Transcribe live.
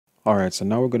All right, so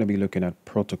now we're going to be looking at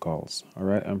protocols. All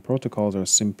right, and protocols are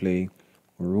simply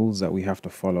rules that we have to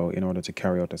follow in order to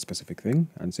carry out a specific thing.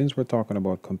 And since we're talking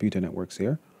about computer networks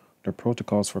here, the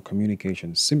protocols for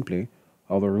communication simply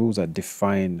are the rules that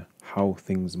define how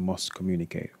things must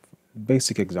communicate.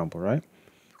 Basic example, right?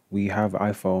 We have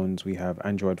iPhones, we have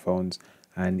Android phones,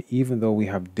 and even though we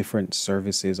have different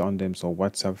services on them, so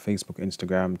WhatsApp, Facebook,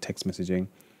 Instagram, text messaging,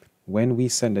 when we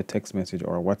send a text message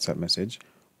or a WhatsApp message,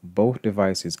 both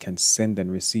devices can send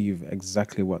and receive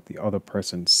exactly what the other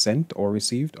person sent or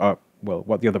received, or well,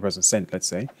 what the other person sent, let's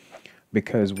say,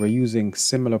 because we're using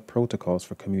similar protocols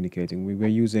for communicating. We're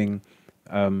using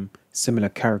similar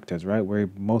characters, right? We're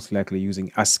most likely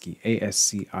using ASCII,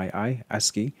 ASCII,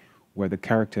 ASCII, where the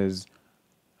characters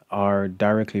are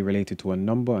directly related to a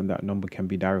number, and that number can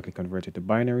be directly converted to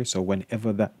binary. So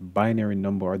whenever that binary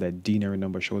number or that denary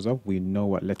number shows up, we know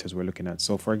what letters we're looking at.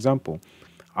 So for example,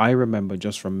 I remember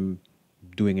just from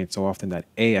doing it so often that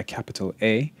a capital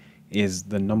A, is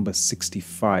the number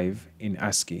 65 in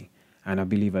ASCII. And I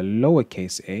believe a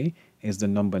lowercase a is the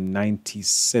number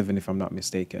 97, if I'm not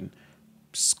mistaken.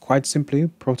 Quite simply,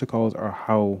 protocols are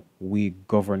how we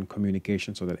govern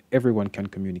communication so that everyone can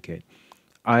communicate.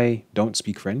 I don't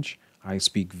speak French. I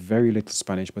speak very little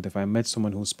Spanish, but if I met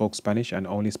someone who spoke Spanish and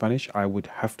only Spanish, I would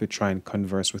have to try and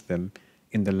converse with them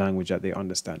in the language that they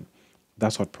understand.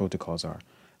 That's what protocols are.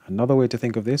 Another way to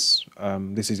think of this,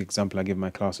 this is example I give my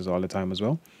classes all the time as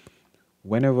well.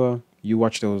 Whenever you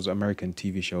watch those American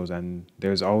TV shows and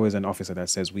there's always an officer that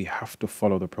says we have to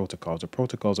follow the protocols. The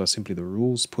protocols are simply the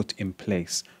rules put in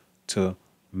place to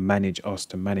manage us,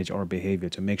 to manage our behavior,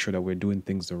 to make sure that we're doing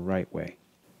things the right way.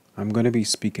 I'm going to be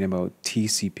speaking about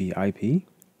TCP/IP,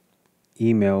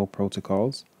 email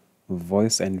protocols,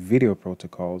 voice and video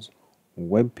protocols,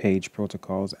 web page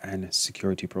protocols, and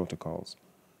security protocols.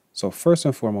 So first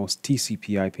and foremost,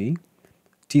 TCP/IP.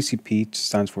 TCP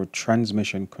stands for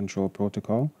Transmission Control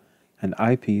Protocol, and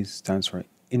IP stands for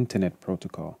Internet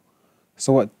Protocol.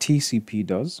 So what TCP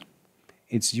does,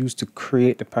 it's used to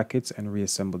create the packets and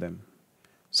reassemble them.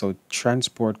 So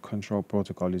Transport Control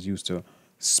Protocol is used to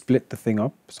split the thing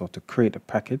up, so to create the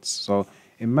packets. So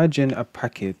imagine a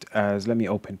packet as, let me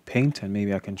open Paint and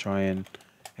maybe I can try and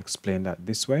explain that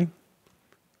this way.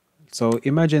 So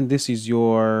imagine this is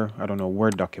your, I don't know,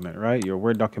 Word document, right? Your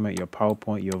Word document, your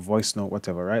PowerPoint, your voice note,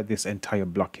 whatever, right? This entire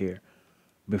block here.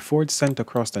 Before it's sent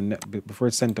across the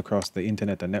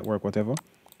internet, the network, whatever,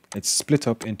 it's split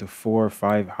up into 4 or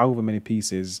 5, however many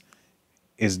pieces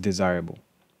is desirable.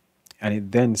 And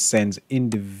it then sends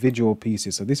individual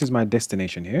pieces. So this is my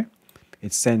destination here.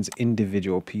 It sends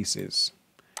individual pieces.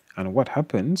 And what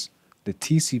happens, the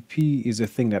TCP is a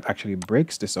thing that actually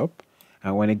breaks this up.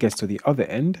 And when it gets to the other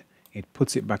end, it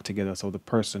puts it back together so the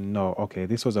person know, okay,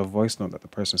 this was a voice note that the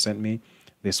person sent me.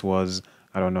 This was,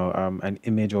 I don't know, an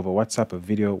image over WhatsApp, a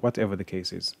video, whatever the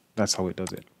case is. That's how it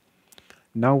does it.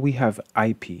 Now we have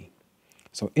IP.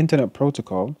 So Internet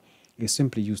Protocol is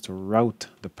simply used to route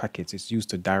the packets. It's used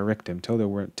to direct them, tell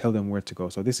them where to go.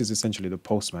 So this is essentially the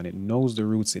postman. It knows the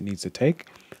routes it needs to take.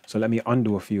 So let me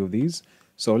undo a few of these.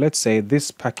 So let's say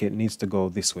this packet needs to go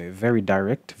this way. Very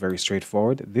direct, very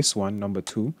straightforward. This one, number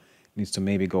 2, needs to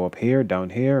maybe go up here,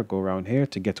 down here, go around here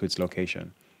to get to its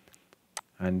location.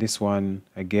 And this one,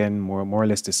 again, more or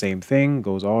less the same thing,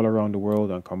 goes all around the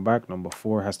world and come back. Number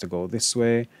 4 has to go this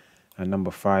way, and number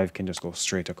 5 can just go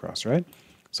straight across, right?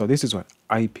 So this is what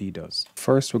IP does.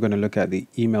 First, we're going to look at the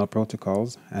email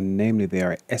protocols, and namely they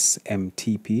are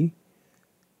SMTP,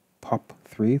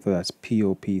 POP3, so that's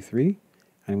POP3,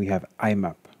 and we have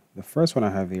IMAP. The first one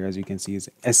I have here, as you can see,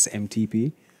 is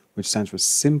SMTP, which stands for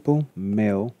Simple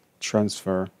Mail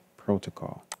Transfer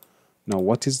Protocol. Now,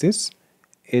 what is this?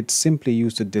 It's simply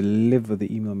used to deliver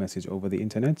the email message over the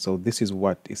internet. So this is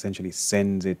what essentially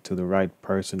sends it to the right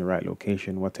person, the right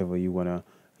location, whatever you want to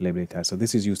label it as. So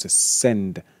this is used to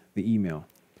send the email.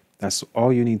 That's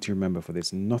all you need to remember for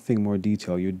this. Nothing more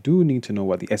detail. You do need to know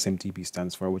what the SMTP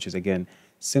stands for, which is again,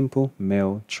 Simple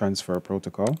Mail Transfer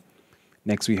Protocol.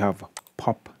 Next we have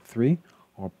POP3,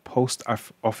 or Post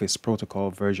Office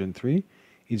Protocol version 3.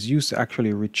 It's used to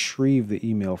actually retrieve the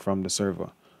email from the server.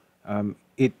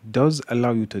 It does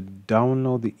allow you to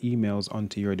download the emails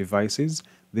onto your devices.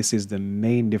 This is the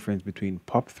main difference between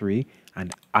POP3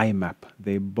 and IMAP.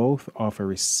 They both offer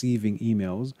receiving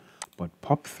emails, but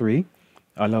POP3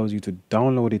 allows you to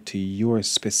download it to your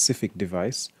specific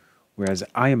device, whereas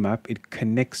IMAP, it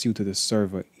connects you to the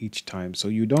server each time. So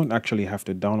you don't actually have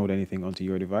to download anything onto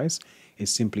your device. It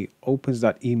simply opens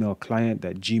that email client,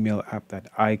 that Gmail app,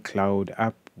 that iCloud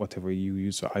app, whatever you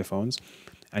use for iPhones,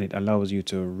 and it allows you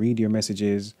to read your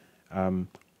messages,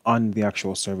 on the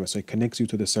actual server. So it connects you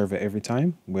to the server every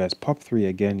time, whereas POP3,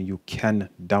 again, you can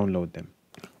download them.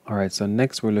 All right, so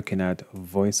next we're looking at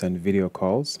voice and video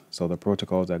calls. So the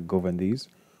protocols that govern these.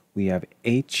 We have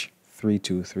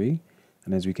H323.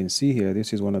 And as we can see here,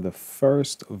 this is one of the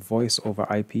first voice over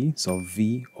IP, so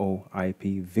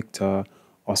VoIP, Victor,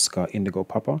 Oscar, Indigo,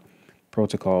 Papa,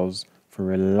 protocols for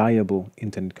reliable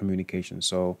internet communication.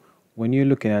 So when you're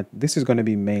looking at, this is going to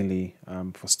be mainly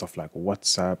for stuff like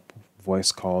WhatsApp,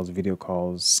 voice calls, video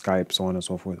calls, Skype, so on and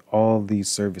so forth. All these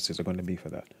services are going to be for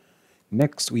that.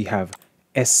 Next, we have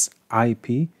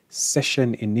SIP,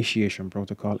 Session Initiation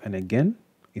Protocol. And again,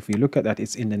 if we look at that,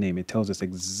 it's in the name. It tells us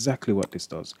exactly what this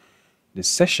does. The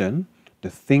session, the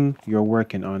thing you're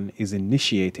working on, is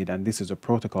initiated, and this is a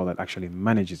protocol that actually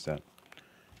manages that.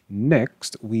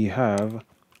 Next, we have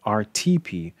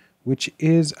RTP, which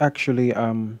is actually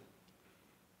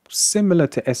similar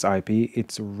to SIP.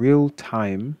 It's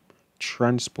real-time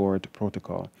transport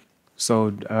protocol.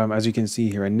 So as you can see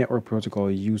here, a network protocol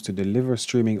used to deliver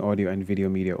streaming audio and video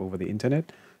media over the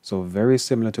internet. So very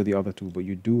similar to the other two, but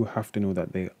you do have to know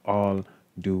that they all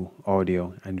do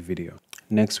audio and video.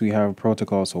 Next, we have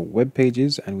protocols for web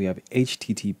pages, and we have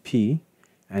HTTP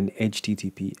and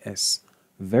HTTPS.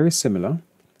 Very similar,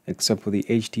 except for the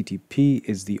HTTP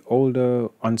is the older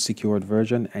unsecured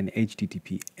version and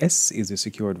HTTPS is the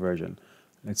secured version.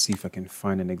 Let's see if I can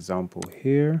find an example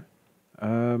here.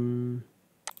 Okay,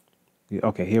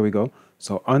 here we go.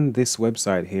 So on this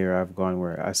website here, I've gone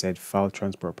where I said file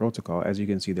transport protocol. As you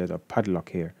can see, there's a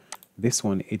padlock here. This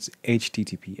one, it's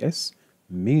HTTPS,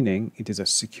 meaning it is a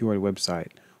secured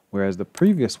website, whereas the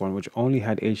previous one, which only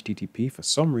had HTTP, for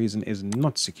some reason is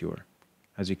not secure.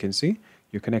 As you can see,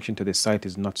 your connection to this site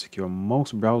is not secure.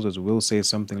 Most browsers will say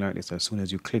something like this as soon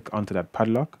as you click onto that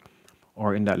padlock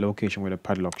or in that location where the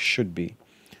padlock should be.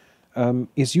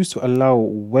 It's used to allow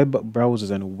web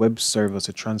browsers and web servers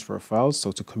to transfer files,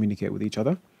 so to communicate with each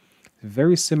other.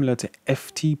 Very similar to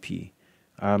FTP.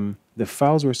 The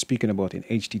files we're speaking about in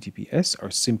HTTPS are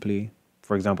simply,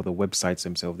 for example, the websites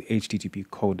themselves, the HTTP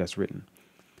code that's written,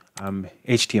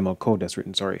 HTML code that's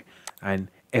written, sorry. And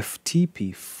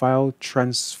FTP, file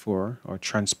transfer or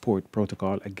transport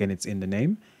protocol, again, it's in the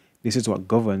name. This is what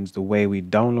governs the way we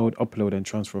download, upload, and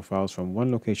transfer files from one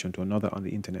location to another on the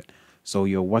internet. So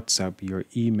your WhatsApp, your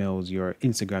emails, your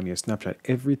Instagram, your Snapchat,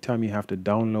 every time you have to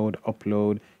download,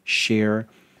 upload, share,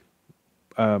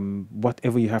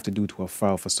 whatever you have to do to a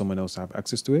file for someone else to have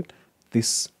access to it,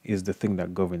 this is the thing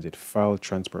that governs it, file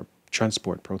transport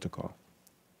protocol.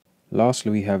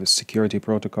 Lastly, we have security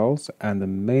protocols, and the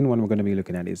main one we're going to be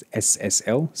looking at is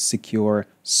SSL, Secure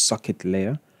Socket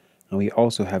Layer. And we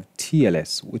also have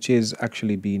TLS, which is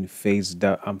actually being phased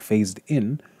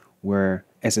in, where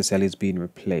SSL is being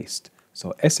replaced.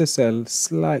 So SSL,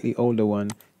 slightly older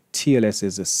one, TLS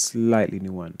is a slightly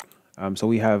new one. So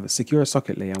we have secure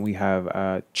socket layer and we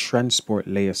have transport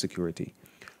layer security.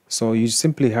 So you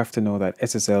simply have to know that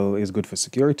SSL is good for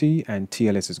security and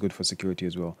TLS is good for security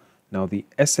as well. Now the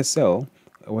SSL,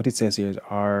 what it says here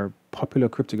are popular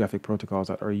cryptographic protocols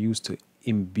that are used to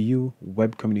imbue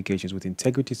web communications with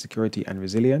integrity, security, and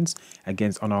resilience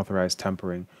against unauthorized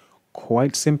tampering.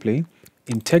 Quite simply,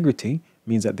 integrity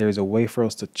means that there is a way for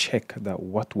us to check that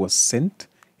what was sent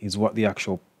is what the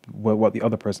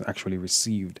other person actually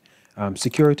received.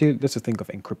 Security, let's just think of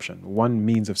encryption. One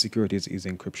means of security is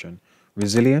encryption.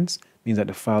 Resilience means that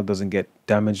the file doesn't get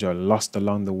damaged or lost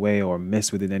along the way or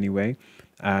messed with in any way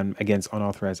against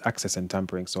unauthorized access and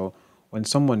tampering. So when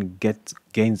someone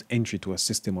gains entry to a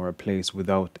system or a place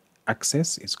without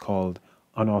access, it's called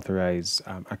unauthorized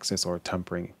access or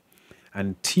tampering.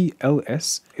 And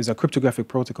TLS is a cryptographic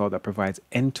protocol that provides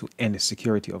end-to-end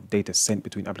security of data sent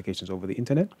between applications over the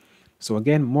internet. So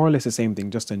again, more or less the same thing,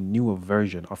 just a newer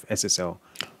version of SSL.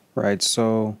 Right,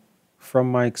 so from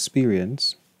my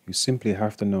experience, you simply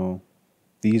have to know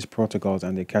these protocols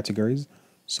and their categories.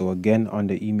 So again, on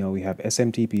the email, we have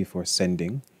SMTP for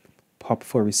sending, POP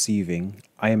for receiving,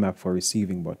 IMAP for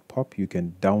receiving, but POP, you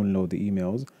can download the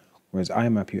emails, whereas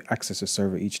IMAP, you access the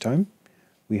server each time.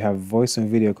 We have voice and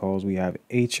video calls. We have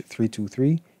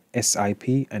H323,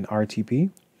 SIP, and RTP.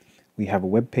 We have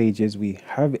web pages. We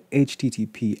have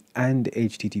HTTP and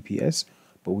HTTPS,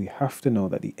 but we have to know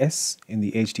that the S in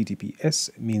the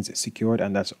HTTPS means secured,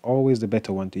 and that's always the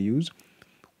better one to use.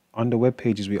 On the web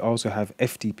pages, we also have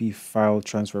FTP, file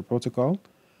transfer protocol.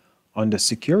 On the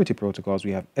security protocols,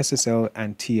 we have SSL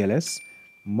and TLS.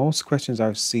 Most questions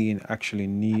I've seen actually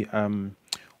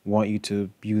want you to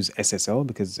use SSL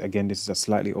because, again, this is a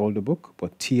slightly older book,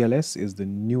 but TLS is the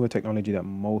newer technology that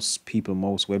most people,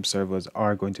 most web servers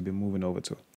are going to be moving over to.